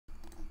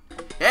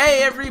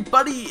Hey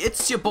everybody,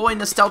 it's your boy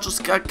Nostalgia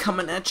Scott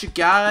coming at you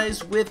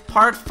guys with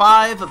part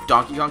 5 of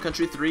Donkey Kong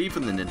Country 3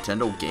 from the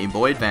Nintendo Game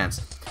Boy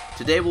Advance.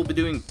 Today we'll be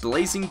doing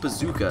Blazing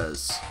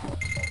Bazookas,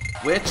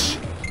 which,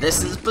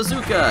 this is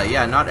Bazooka.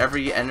 Yeah, not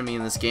every enemy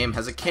in this game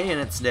has a K in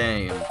its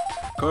name.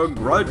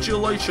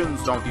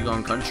 Congratulations, Donkey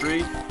Kong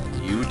Country,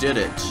 you did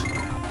it.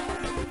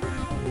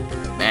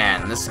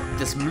 Man,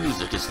 this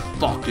music is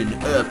fucking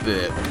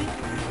epic.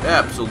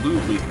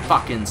 Absolutely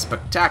fucking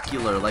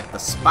spectacular, like the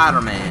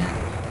Spider-Man.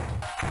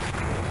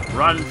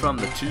 Run from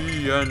the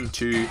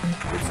TNT,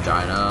 it's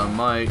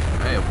dynamite.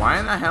 Hey, why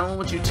in the hell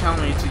would you tell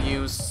me to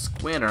use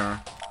Squitter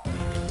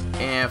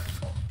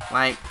if,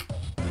 like,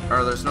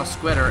 or there's no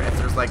Squitter if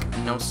there's, like,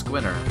 no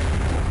Squitter?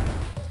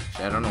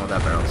 Actually, I don't know what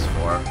that barrel's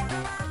for.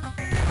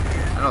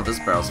 I know what this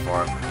barrel's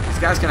for. These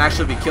guys can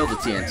actually be killed with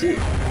TNT.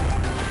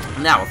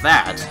 Now with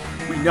that,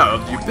 we now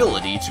have the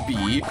ability to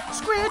be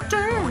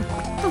Squitter,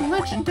 the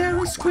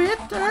legendary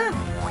Squitter.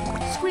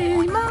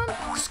 Squiddymon,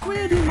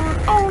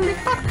 holy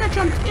fuck, I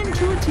jumped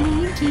into a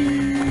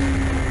TNT.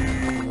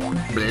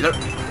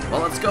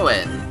 Well, let's go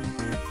in.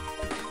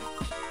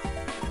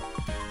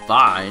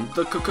 Find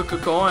the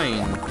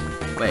coin.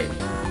 Wait,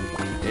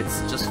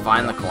 it's just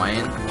find the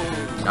coin,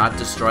 not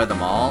destroy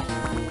them all?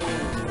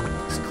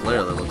 This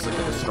clearly looks like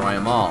a destroy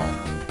them all.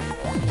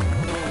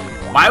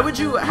 Why would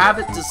you have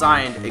it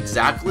designed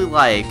exactly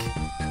like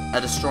a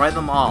destroy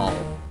them all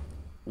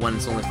when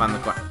it's only find the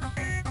coin?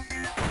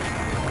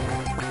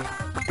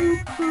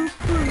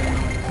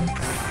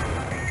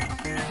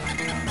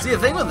 See, the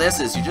thing with this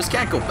is you just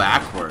can't go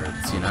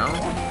backwards, you know?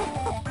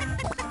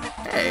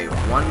 Hey,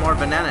 one more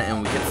banana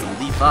and we get to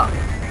leap up.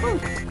 Woo.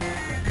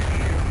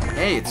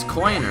 Hey, it's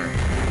Coiner.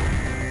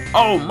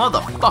 Oh,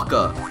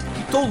 motherfucker!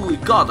 He totally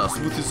got us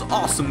with his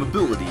awesome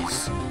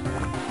abilities.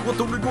 What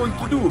are we going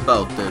to do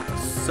about it,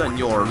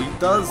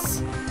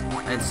 senoritas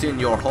and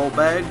senor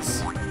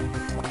bags?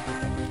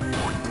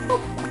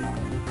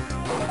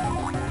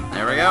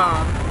 There we go.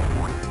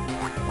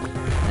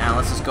 Now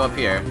let's just go up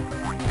here.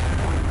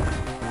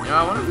 You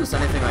know, I wonder if there's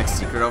anything like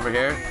secret over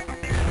here.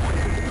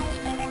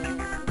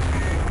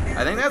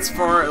 I think that's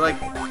for like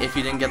if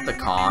you didn't get the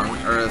Kong,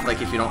 or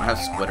like if you don't have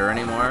Squitter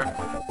anymore.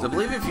 So I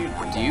believe if you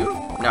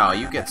no,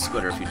 you get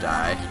Squitter if you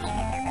die.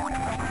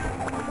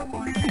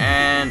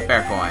 And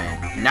bear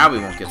coin. Now we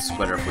won't get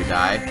Squitter if we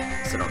die,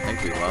 so I don't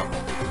think we will.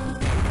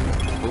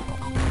 Oop.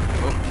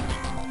 Oop.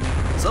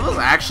 This level's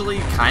actually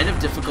kind of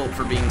difficult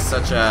for being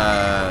such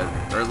a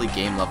early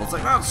game level. It's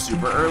like not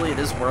super early, it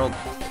is World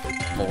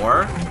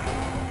 4.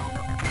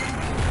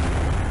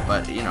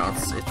 But, you know,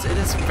 it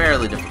is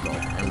fairly difficult.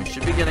 And we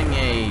should be getting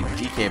a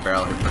DK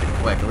barrel here pretty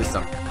quick. At least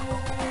I'm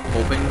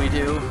hoping we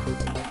do.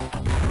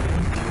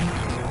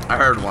 I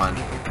heard one.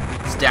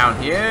 It's down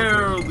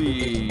here.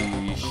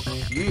 Holy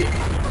shit.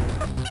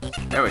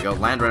 There we go.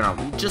 Land right on.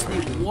 We just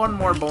need one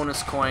more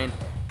bonus coin.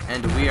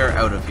 And we are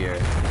out of here.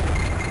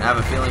 And I have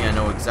a feeling I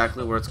know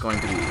exactly where it's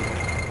going to be.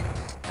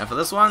 And for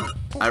this one,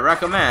 I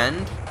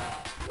recommend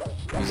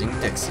using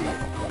Dixie.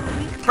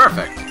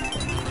 Perfect.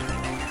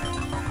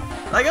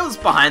 Like I was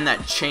behind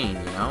that chain,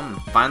 you know? And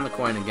find the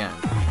coin again.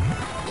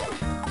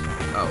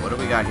 Oh, what do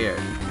we got here?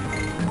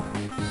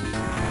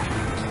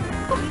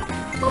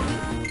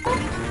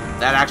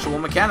 That actual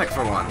mechanic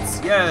for once.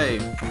 Yay!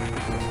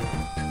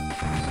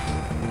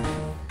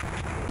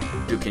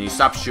 Dude, can you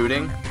stop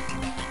shooting?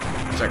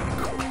 It's like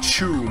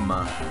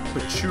pachoom.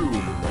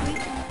 Pachoom.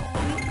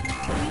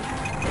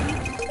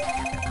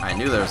 I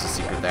knew there was a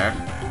secret there.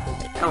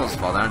 I almost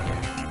fall down here.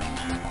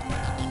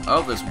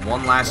 Oh, there's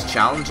one last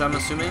challenge, I'm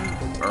assuming?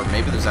 Or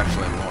maybe there's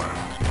actually more.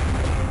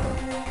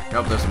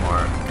 Nope, there's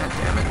more. God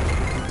damn it.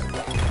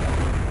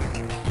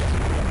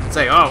 It's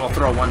like, oh, we'll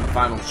throw one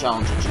final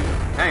challenge at you.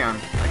 Hang on,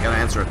 I gotta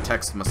answer a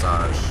text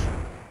massage.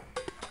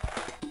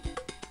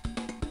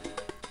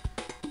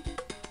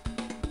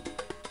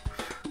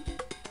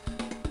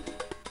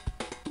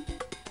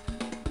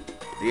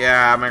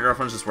 Yeah, my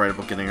girlfriend's just worried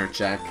about getting her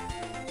check.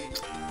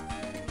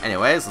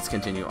 Anyways, let's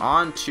continue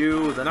on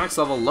to the next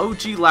level, Low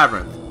G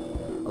Labyrinth.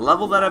 A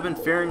level that I've been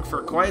fearing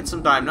for quite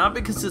some time, not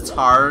because it's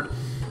hard,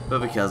 but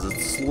because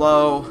it's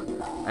slow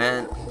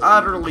and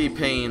utterly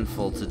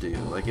painful to do.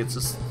 Like, it's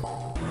just...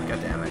 God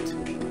damn it.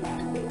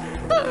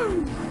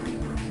 Woo!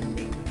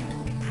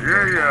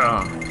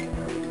 Yeah!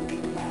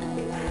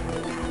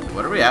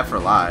 What do we have for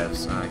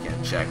lives? Oh, I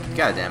can't check.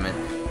 God damn it.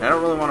 I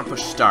don't really want to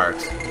push start.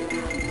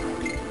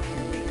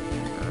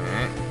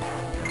 Alright.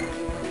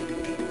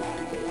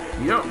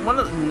 You don't...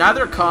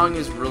 neither Kong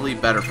is really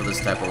better for this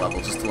type of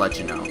level, just to let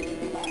you know.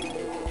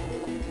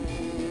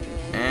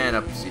 And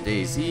upsy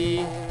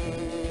daisy.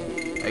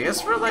 I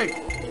guess for like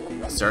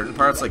certain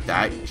parts like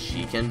that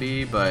she can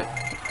be, but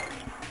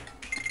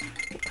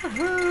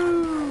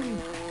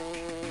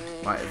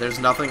why? There's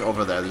nothing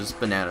over there. There's just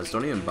bananas.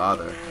 Don't even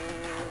bother.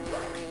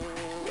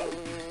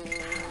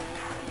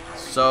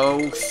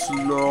 So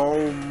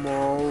slow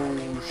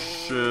motion.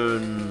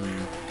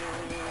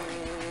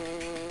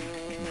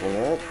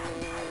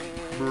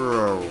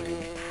 Bro.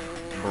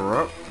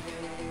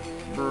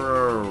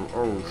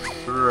 Oh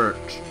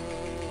shit.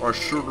 I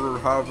should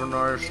have a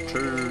nice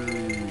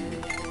tea.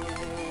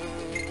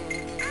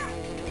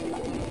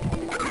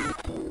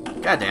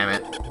 God damn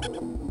it.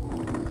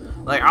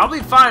 Like, I'll be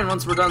fine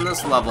once we're done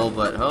this level,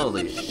 but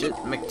holy shit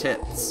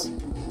McTits.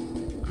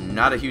 I'm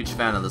not a huge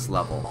fan of this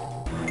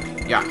level.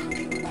 Yeah.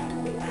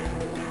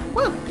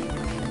 Woo!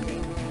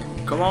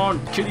 Come on,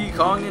 Kitty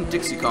Kong and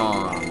Dixie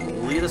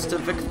Kong. Lead us to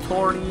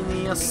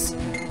Victorinius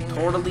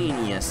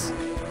Tortellinius.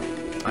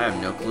 I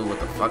have no clue what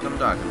the fuck I'm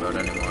talking about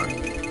anymore.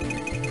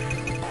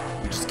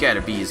 You just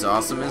gotta be as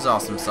awesome as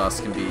awesome sauce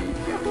can be.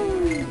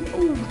 Yahoo!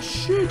 Oh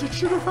shit, it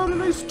should have had a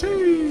nice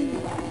tea!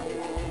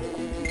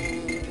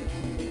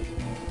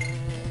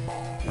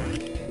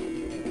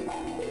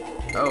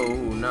 Oh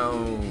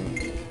no.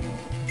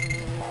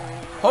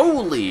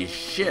 Holy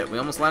shit, we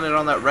almost landed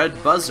on that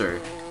red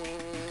buzzer.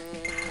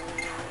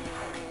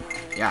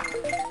 Yeah.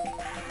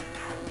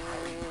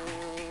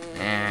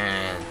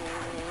 Man.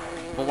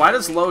 But why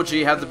does low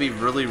G have to be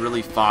really,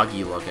 really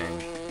foggy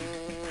looking?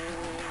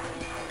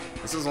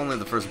 This is only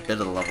the first bit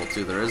of the level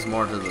too. There is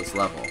more to this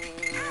level.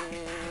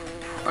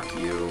 Fuck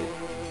you.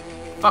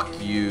 Fuck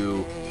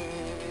you.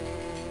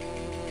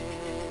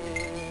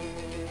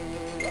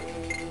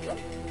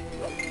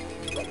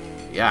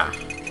 Yeah.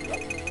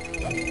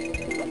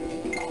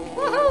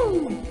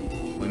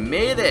 Woohoo! We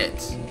made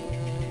it!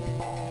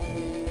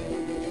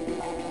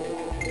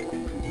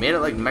 Made it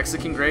like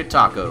Mexican grade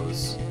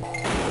tacos.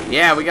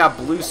 Yeah, we got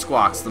blue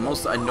squawks, the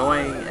most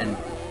annoying and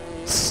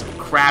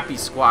crappy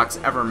squawks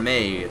ever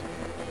made.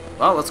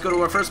 Well, let's go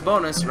to our first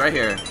bonus right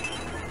here.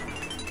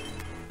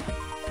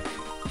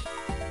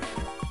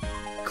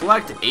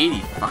 Collect 80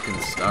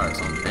 fucking stars,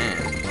 oh man.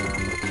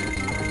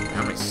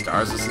 How many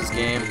stars is this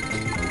game?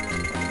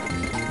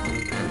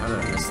 How did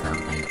I miss them?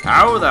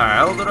 How the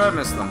hell did I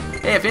miss them?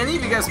 Hey, if any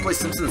of you guys play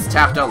Simpsons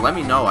Tapped Out, let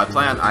me know. I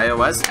play on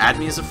iOS. Add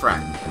me as a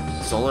friend.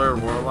 Solar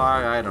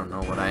Warlock, I don't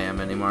know what I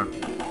am anymore.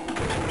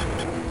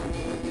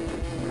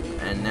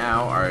 And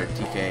now our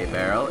DK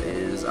barrel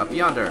is up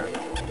yonder.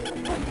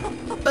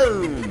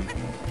 Boom!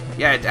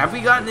 Yeah, have we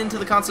gotten into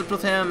the concept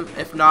with him?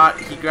 If not,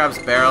 he grabs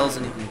barrels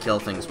and he can kill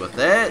things with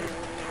it.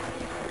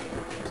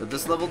 So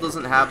this level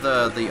doesn't have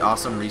the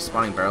awesome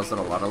respawning barrels that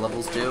a lot of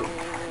levels do.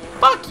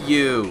 Fuck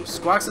you!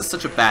 Squawks is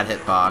such a bad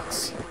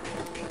hitbox.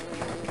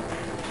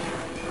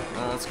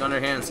 Well, let's go under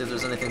here and see if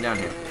there's anything down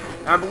here.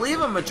 Now, I believe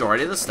a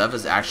majority of the stuff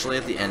is actually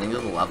at the ending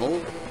of the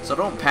level, so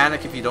don't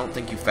panic if you don't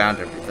think you found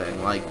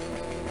everything. Like,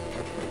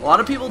 a lot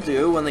of people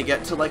do when they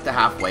get to, like, the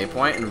halfway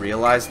point and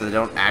realize that they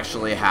don't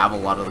actually have a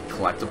lot of the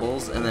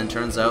collectibles, and then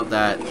turns out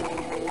that...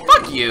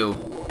 Fuck you!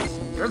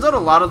 Turns out a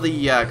lot of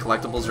the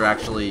collectibles are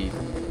actually,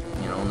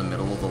 you know, in the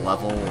middle of the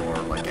level,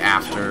 or, like,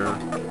 after,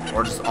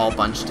 or just all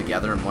bunched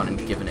together in one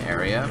given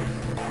area.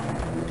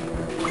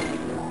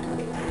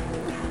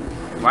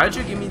 Why did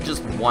you give me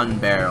just one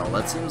barrel?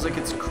 That seems like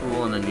it's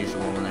cruel and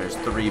unusual when there's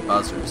 3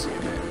 buzzers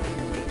here, man.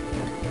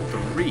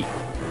 3.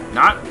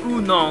 Not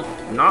uno,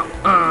 not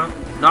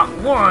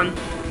 1,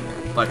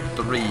 but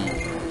 3.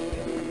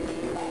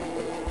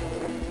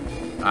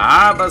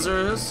 Ah,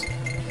 buzzers!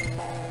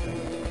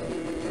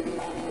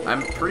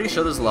 I'm pretty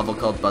sure there's a level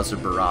called Buzzer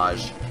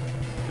Barrage,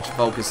 which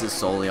focuses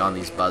solely on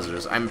these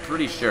buzzers. I'm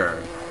pretty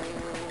sure.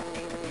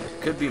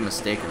 Could be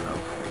mistaken,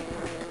 though.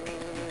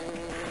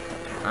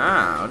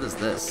 Ah, what is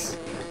this?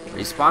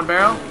 Respawn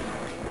barrel?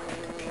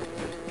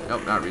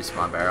 Nope, not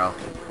respawn barrel.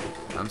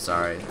 I'm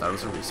sorry, I thought it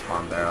was a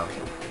respawn barrel.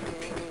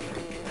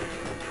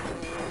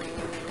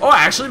 Oh,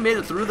 I actually made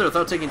it through there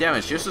without taking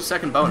damage. Here's your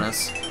second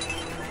bonus.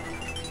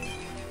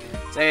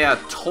 Say, I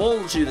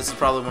told you this is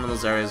probably one of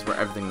those areas where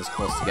everything is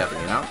close together,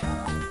 you know?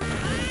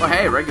 Oh,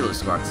 hey, regular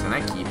Squawks. Can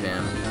I keep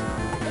him?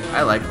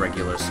 I like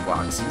regular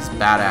Squawks. He's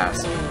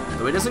badass.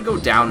 Though he doesn't go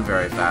down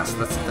very fast.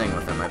 That's the thing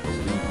with him, I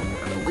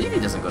believe. I believe he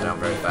doesn't go down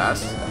very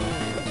fast.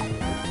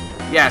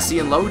 Yeah, see,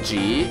 in low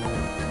G,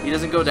 he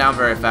doesn't go down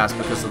very fast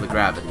because of the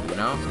gravity, you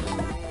know?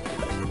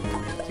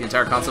 It's the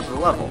entire concept of the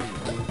level.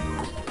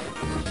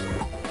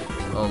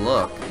 Oh,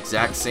 look.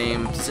 Exact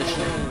same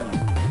positioning.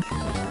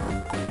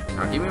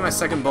 Now, give me my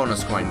second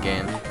bonus coin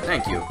game.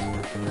 Thank you.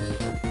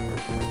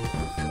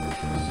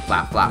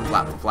 Flap, flap,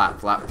 flap, flap,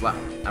 flap, flap.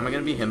 Am I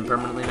gonna be him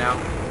permanently now?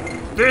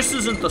 This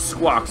isn't the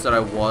Squawks that I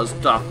was.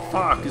 The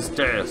fuck is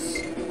this?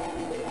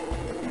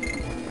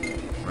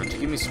 Why don't you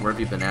give me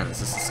swervy bananas?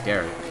 This is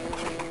scary.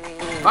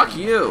 Fuck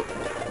you!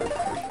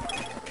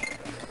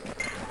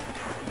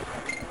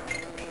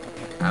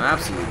 I'm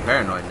absolutely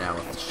paranoid now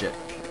with this shit.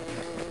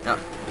 Now,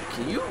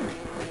 can you...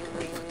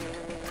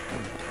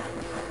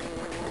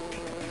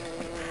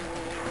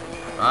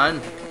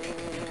 Run.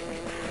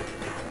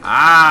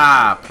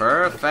 Ah,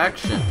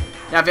 perfection.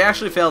 Now, if you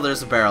actually fail,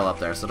 there's a barrel up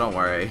there, so don't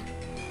worry.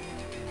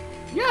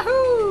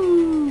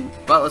 Yahoo!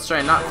 But let's try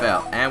and not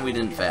fail. And we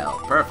didn't fail.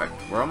 Perfect.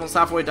 We're almost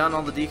halfway done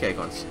on the DK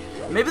coins.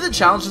 Maybe the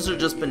challenges are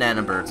just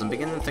banana birds. I'm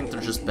beginning to think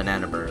they're just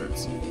banana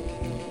birds.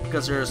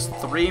 Because there's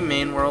 3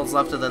 main worlds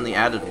left and then the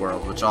added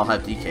world, which all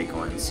have DK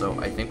coins. So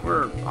I think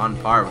we're on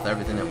par with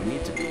everything that we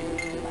need to be.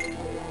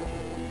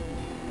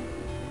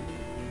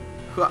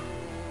 Whoop.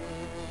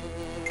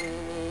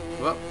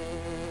 Whoop.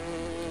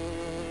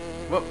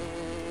 Whoop.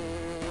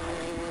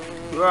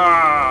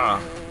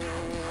 Ah!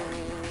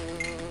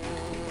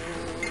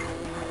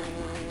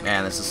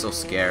 Man, this is so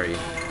scary.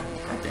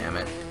 God damn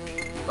it.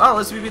 Well, at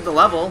least we beat the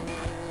level.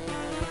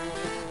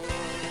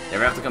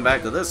 Never have to come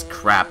back to this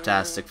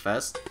craptastic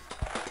fest.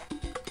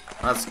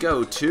 Let's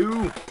go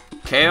to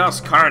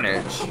Chaos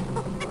Carnage.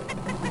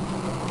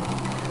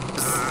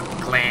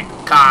 Click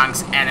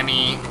Kong's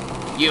enemy.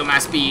 You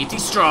must be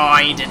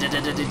destroyed.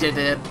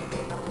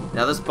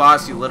 Now this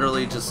boss, you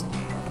literally just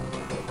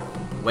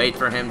wait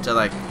for him to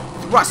like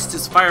thrust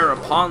his fire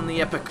upon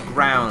the epic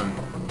ground.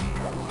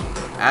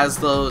 As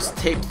those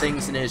taped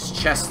things in his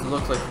chest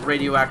look like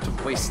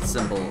radioactive waste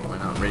symbol. Well,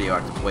 not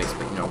radioactive waste,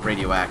 but you know,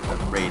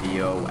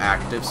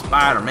 radioactive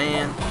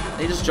Spider-Man.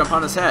 They just jump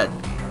on his head.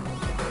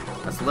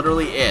 That's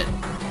literally it.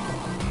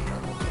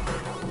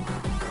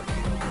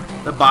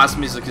 The boss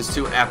music is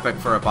too epic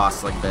for a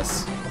boss like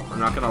this. I'm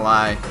not gonna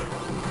lie.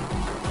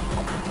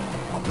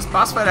 This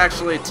boss fight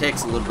actually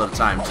takes a little bit of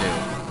time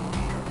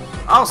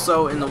too.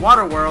 Also, in the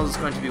water world is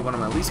going to be one of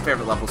my least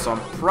favorite levels, so I'm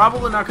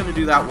probably not going to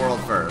do that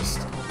world first.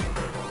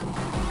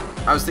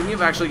 I was thinking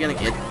of actually getting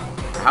it...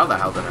 How the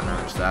hell did I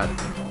manage that?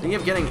 Thinking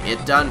of getting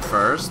it done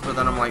first, but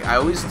then I'm like, I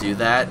always do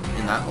that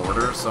in that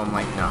order, so I'm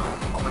like, no,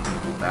 I'm not going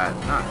to do that.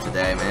 Not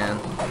today, man.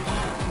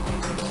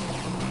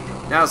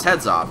 Now his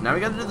head's off. Now we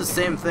got to do the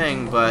same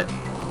thing, but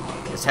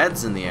his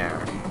head's in the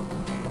air.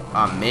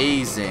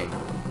 Amazing.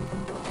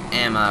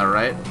 Am I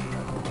right?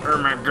 Oh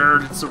my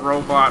god, it's a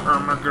robot. Oh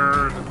my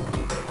god.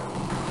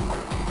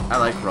 I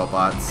like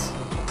robots.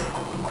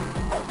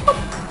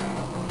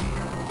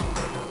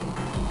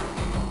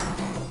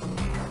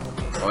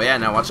 Oh yeah,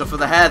 now watch out for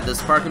the head.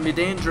 This part can be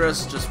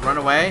dangerous. Just run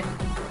away.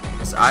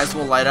 His eyes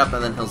will light up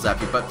and then he'll zap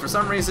you. But for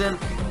some reason,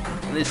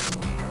 in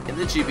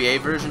the GBA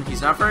version,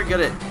 he's not very good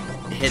at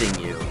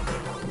hitting you.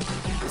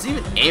 Does he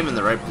even aim in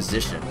the right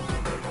position?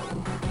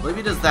 I believe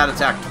he does that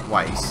attack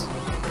twice.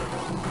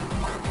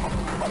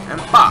 And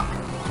pop!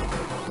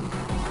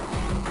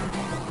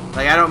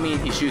 Like, I don't mean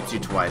he shoots you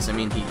twice. I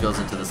mean he goes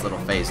into this little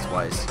phase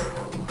twice.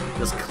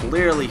 Because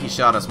clearly he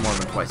shot us more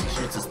than twice. He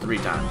shoots us 3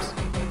 times.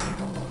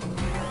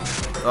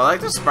 So I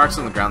like the sparks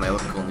on the ground. They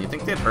look cool. And you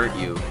think they'd hurt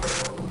you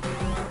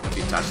if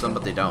you touch them,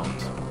 but they don't.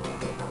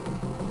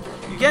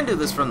 You can do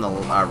this from the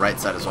right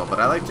side as well,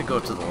 but I like to go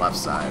to the left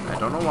side. I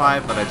don't know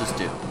why, but I just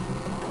do.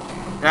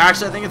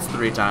 Actually, I think it's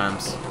 3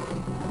 times.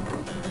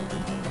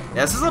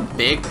 Yeah, this is a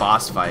big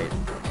boss fight.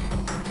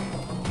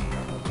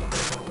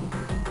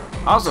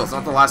 Also, it's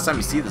not the last time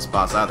you see this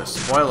boss either.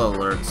 Spoiler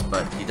alerts,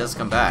 but he does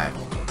come back.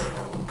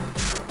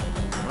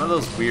 One of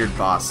those weird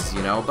bosses,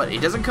 you know? But he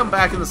doesn't come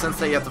back in the sense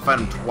that you have to fight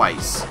him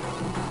twice.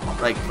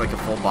 Like a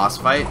full boss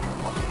fight.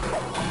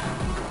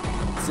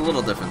 It's a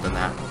little different than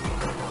that.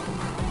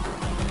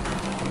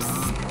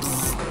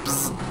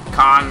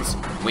 Kongs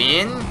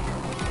win?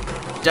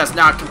 Does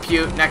not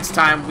compute. Next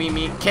time we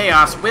meet,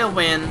 Chaos will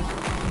win.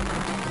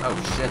 Oh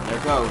shit,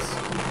 there goes.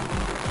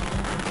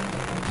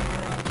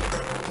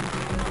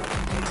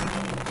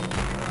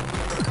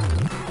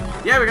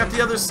 Yeah, we got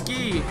the other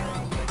ski.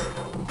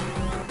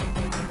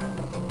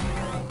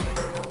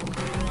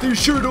 They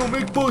sure don't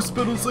make boss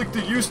battles like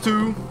they used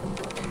to.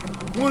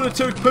 One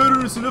attack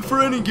pattern is enough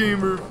for any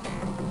gamer.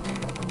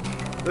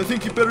 I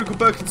think you better go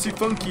back and see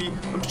Funky.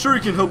 I'm sure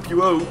he can help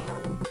you out.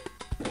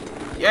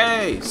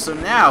 Yay! So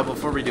now,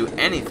 before we do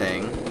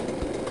anything,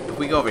 if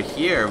we go over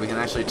here, we can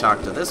actually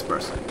talk to this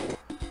person.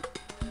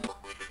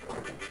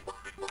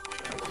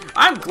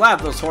 I'm glad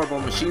those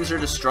horrible machines are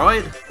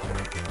destroyed.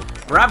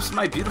 Perhaps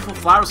my beautiful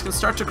flowers can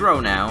start to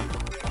grow now.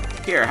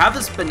 Here, have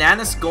this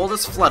Bananus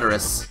Goldus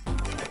Flutterus.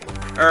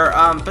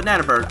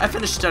 Banana Bird. I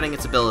finished studying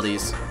its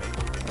abilities.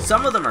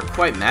 Some of them are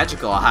quite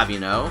magical, I'll have you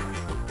know.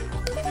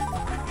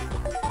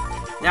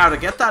 Now, to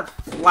get that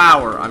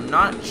flower, I'm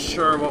not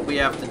sure what we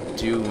have to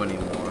do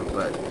anymore,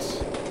 but...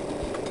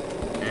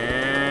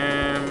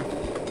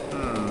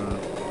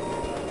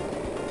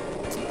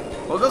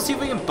 We'll go see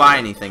if we can buy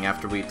anything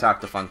after we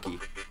talk to Funky.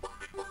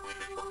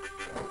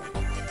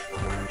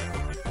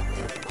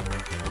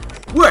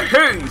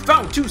 Woohoo!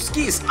 Found 2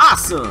 skis!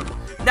 Awesome!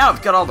 Now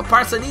I've got all the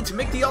parts I need to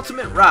make the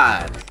ultimate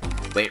ride.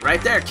 Wait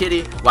right there,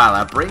 kitty, while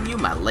I bring you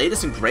my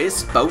latest and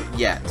greatest boat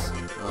yet.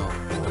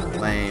 Oh,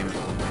 lame.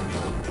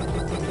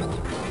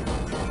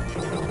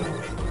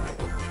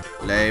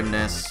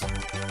 Lameness.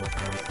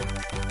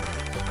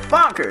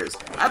 Bonkers!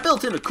 I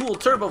built in a cool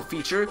turbo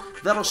feature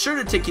that'll sure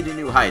to take you to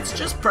new heights.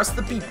 Just press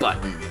the B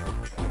button.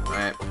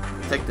 Alright,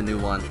 take the new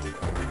one.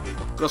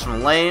 Goes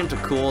from lame to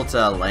cool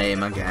to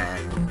lame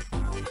again.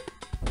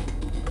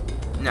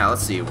 Now,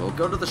 let's see. We'll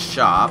go to the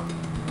shop,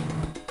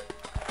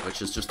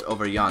 which is just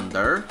over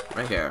yonder,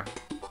 right here.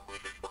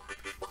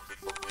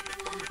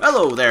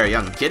 Hello there,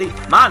 young kitty.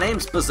 My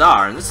name's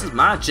Bazaar, and this is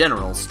my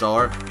general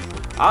store.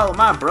 All of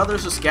my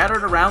brothers are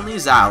scattered around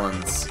these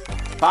islands.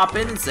 Pop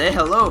in and say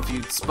hello if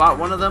you spot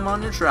one of them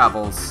on your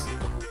travels.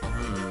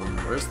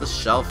 Where's the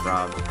shell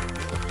from?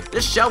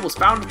 This shell was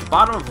found at the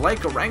bottom of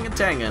Lake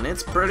Orangutan, and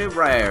it's pretty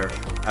rare.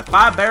 At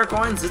 5 bear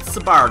coins, it's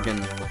a bargain.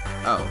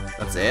 Oh,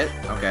 that's it?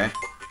 Okay.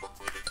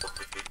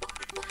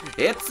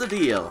 It's a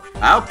deal.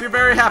 I hope you're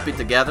very happy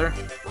together.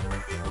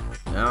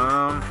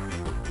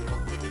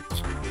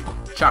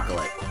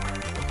 Chocolate.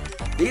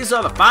 These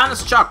are the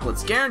finest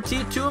chocolates,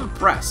 guaranteed to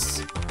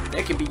impress.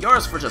 They can be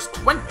yours for just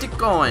 20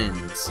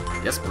 coins.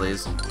 Yes,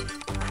 please.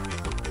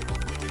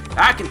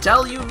 I can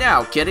tell you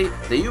now, kitty,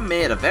 that you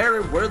made a very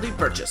worthy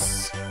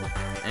purchase.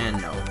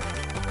 And no.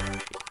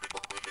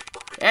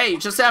 Hey, you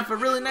just have a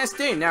really nice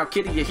day now,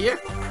 kitty, you hear?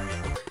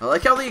 I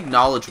like how they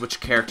acknowledge which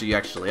character you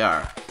actually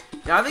are.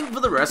 Now, I think for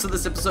the rest of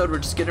this episode, we're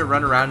just gonna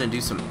run around and do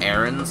some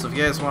errands. So if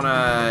you guys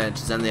wanna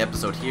just end the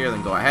episode here,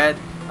 then go ahead.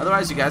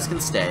 Otherwise, you guys can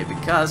stay,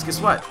 because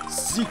guess what?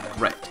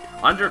 Secret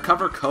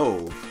Undercover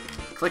Cove.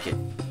 Click it.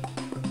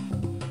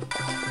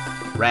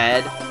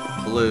 Red,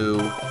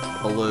 blue,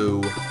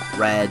 blue,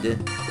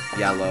 red,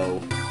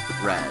 yellow,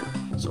 red.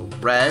 So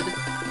red,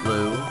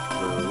 blue,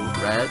 blue,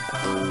 red,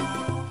 blue.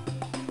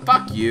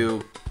 Fuck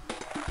you.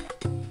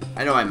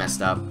 I know I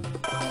messed up.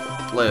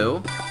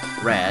 Blue,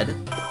 red,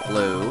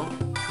 blue,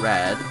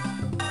 red,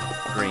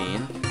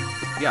 green,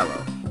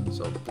 yellow.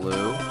 So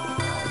blue,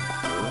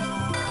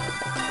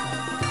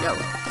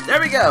 yellow. There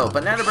we go!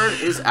 Banana Bird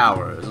is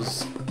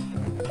ours.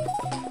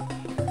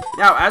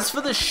 Now, as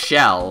for the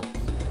shell,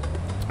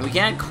 we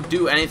can't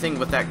do anything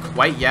with that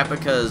quite yet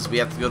because we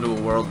have to go to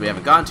a world we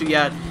haven't gone to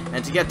yet,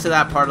 and to get to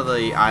that part of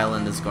the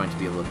island is going to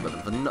be a little bit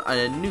of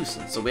a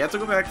nuisance. So we have to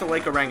go back to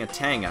Lake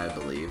Orangutan, I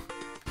believe.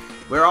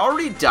 We're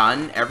already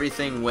done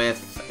everything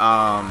with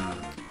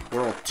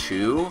World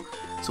 2,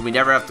 so we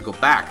never have to go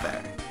back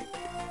there.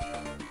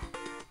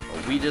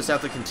 But we just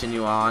have to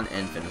continue on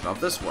and finish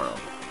off this world.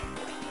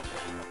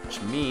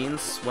 Which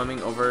means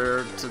swimming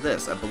over to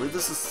this. I believe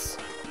this is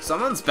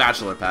someone's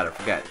bachelor pad, I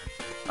forget.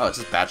 Oh, it's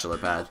just bachelor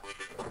pad.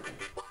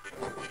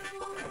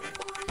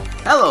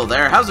 Hello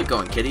there, how's it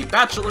going, kitty?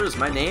 Bachelor is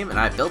my name, and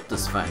I built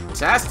this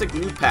fantastic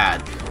new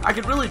pad. I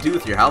could really do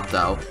with your help,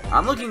 though.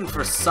 I'm looking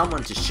for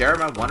someone to share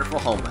my wonderful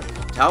home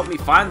with, to help me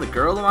find the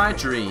girl of my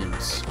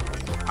dreams.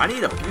 I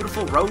need a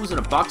beautiful rose and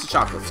a box of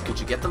chocolates. Could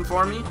you get them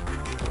for me?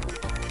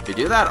 If you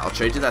do that, I'll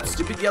trade you that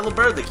stupid yellow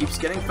bird that keeps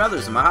getting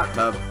feathers in my hot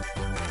tub.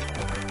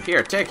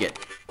 Here, take it.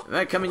 It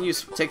might come in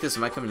use. Take this, it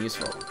might come in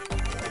useful.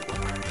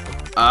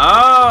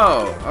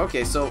 Oh,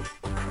 okay, so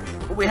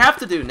what we have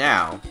to do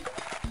now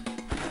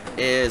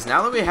is,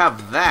 now that we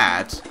have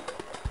that,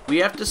 we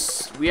have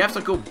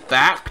to go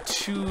back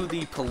to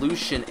the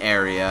pollution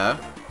area,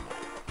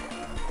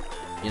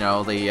 you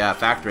know, the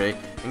factory,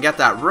 and get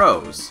that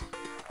rose,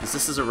 because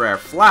this is a rare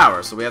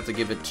flower, so we have to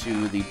give it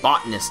to the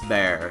botanist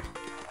bear.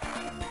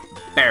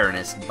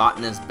 Baroness,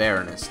 botanist,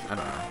 baroness, I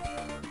don't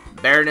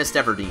know. Baroness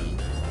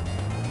Everdeen.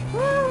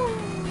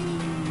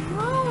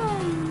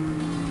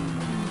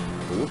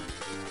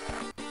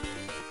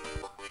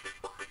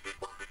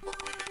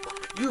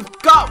 You've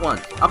got one!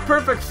 A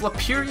perfect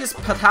Flapperius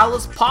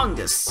Petalis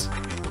Pongus!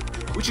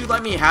 Would you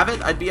let me have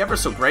it? I'd be ever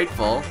so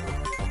grateful.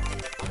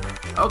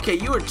 Okay,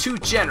 you are too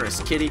generous,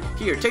 kitty.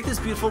 Here, take this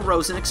beautiful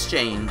rose in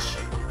exchange.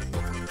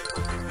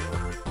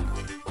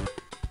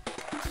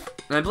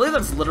 And I believe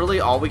that's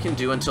literally all we can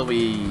do until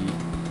we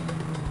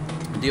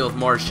deal with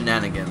more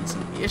shenanigans.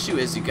 And the issue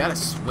is you gotta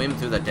swim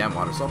through that damn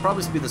water, so I'll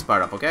probably speed this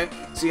part up, okay?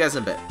 See you guys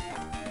in a bit.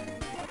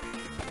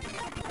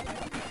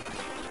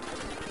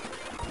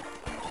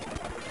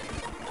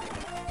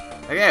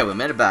 Okay, we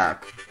made it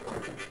back.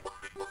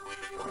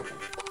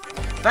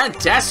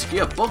 Fantastic, you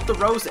have both the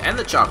rose and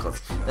the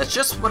chocolates. That's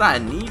just what I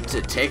need to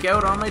take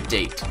out on my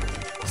date.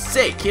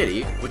 Say,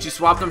 kitty, would you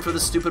swap them for the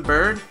stupid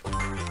bird?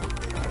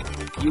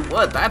 You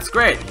would, that's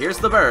great. Here's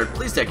the bird.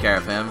 Please take care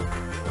of him.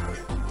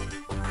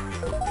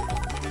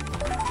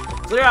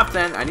 Clear up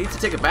then, I need to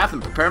take a bath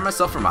and prepare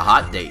myself for my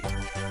hot date.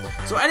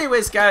 So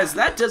anyways, guys,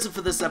 that does it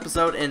for this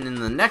episode, and in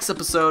the next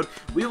episode,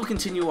 we will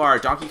continue our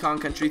Donkey Kong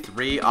Country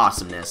 3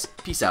 awesomeness.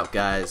 Peace out,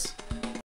 guys.